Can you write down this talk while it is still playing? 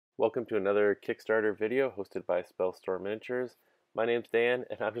Welcome to another Kickstarter video hosted by Spellstorm Miniatures. My name's Dan,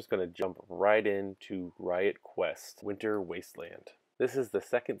 and I'm just going to jump right into Riot Quest Winter Wasteland. This is the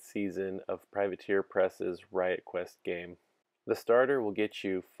second season of Privateer Press's Riot Quest game. The starter will get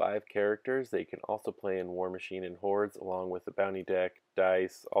you 5 characters that you can also play in War Machine and Hordes, along with the bounty deck,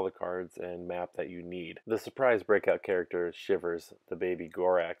 dice, all the cards, and map that you need. The surprise breakout character is Shivers, the baby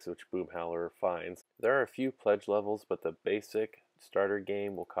Gorax, which Boomhowler finds. There are a few pledge levels, but the basic starter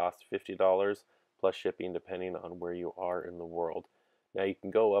game will cost $50 plus shipping depending on where you are in the world. Now you can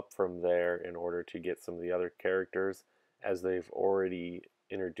go up from there in order to get some of the other characters, as they've already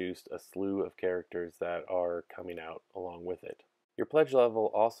introduced a slew of characters that are coming out along with it. Your pledge level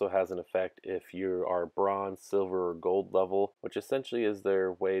also has an effect if you are bronze, silver, or gold level, which essentially is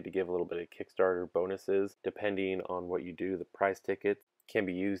their way to give a little bit of Kickstarter bonuses depending on what you do. The prize ticket can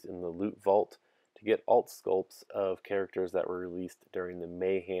be used in the loot vault to get alt sculpts of characters that were released during the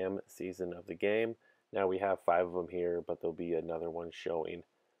Mayhem season of the game. Now we have 5 of them here, but there'll be another one showing.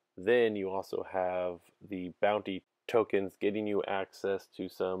 Then you also have the bounty tokens getting you access to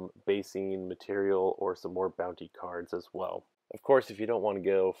some basing material or some more bounty cards as well. Of course, if you don't want to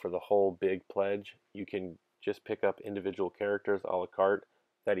go for the whole big pledge, you can just pick up individual characters a la carte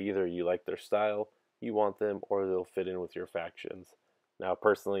that either you like their style, you want them, or they'll fit in with your factions. Now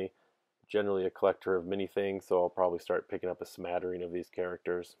personally, generally a collector of many things, so I'll probably start picking up a smattering of these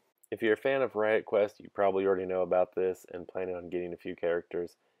characters. If you're a fan of Riot Quest, you probably already know about this and planning on getting a few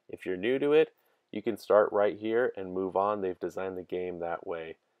characters. If you're new to it, you can start right here and move on. They've designed the game that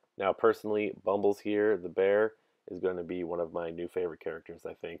way. Now personally, Bumbles here, the bear, is going to be one of my new favorite characters,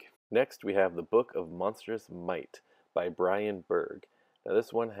 I think. Next we have the Book of Monstrous Might by Brian Berg. Now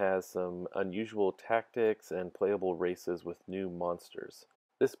this one has some unusual tactics and playable races with new monsters.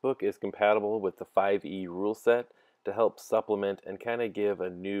 This book is compatible with the 5e rule set to help supplement and kind of give a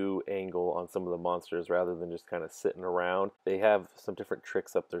new angle on some of the monsters rather than just kind of sitting around. They have some different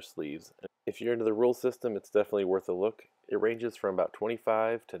tricks up their sleeves. If you're into the rule system, it's definitely worth a look. It ranges from about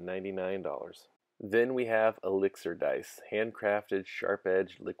 $25 to $99. Then we have Elixir dice, handcrafted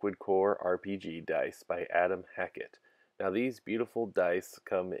sharp-edged liquid core RPG dice by Adam Hackett. Now these beautiful dice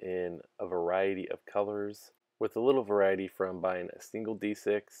come in a variety of colors, with a little variety from buying a single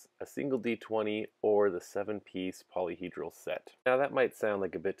D6, a single D20, or the 7-piece polyhedral set. Now that might sound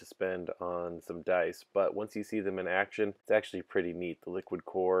like a bit to spend on some dice, but once you see them in action, it's actually pretty neat. The liquid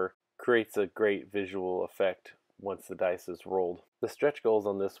core creates a great visual effect once the dice is rolled. The stretch goals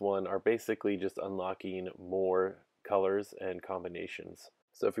on this one are basically just unlocking more colors and combinations.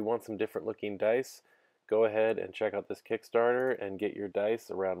 So if you want some different looking dice, go ahead and check out this Kickstarter and get your dice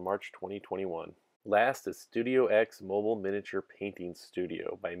around March 2021. Last is Studio X Mobile Miniature Painting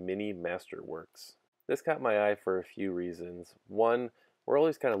Studio by Mini Masterworks. This caught my eye for a few reasons. One, we're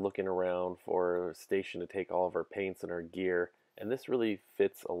always kind of looking around for a station to take all of our paints and our gear, and this really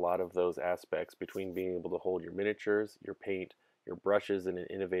fits a lot of those aspects between being able to hold your miniatures, your paint, your brushes in an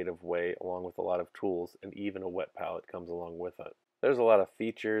innovative way, along with a lot of tools, and even a wet palette comes along with it. There's a lot of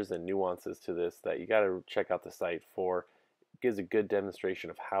features and nuances to this that you got to check out the site for. Gives a good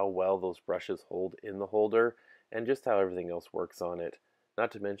demonstration of how well those brushes hold in the holder and just how everything else works on it.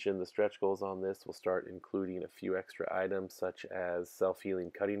 Not to mention the stretch goals on this will start including a few extra items such as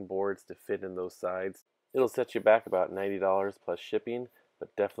self-healing cutting boards to fit in those sides. It'll set you back about $90 plus shipping,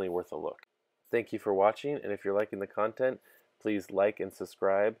 but definitely worth a look. Thank you for watching, and if you're liking the content, please like and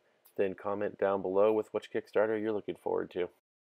subscribe, then comment down below with which Kickstarter you're looking forward to.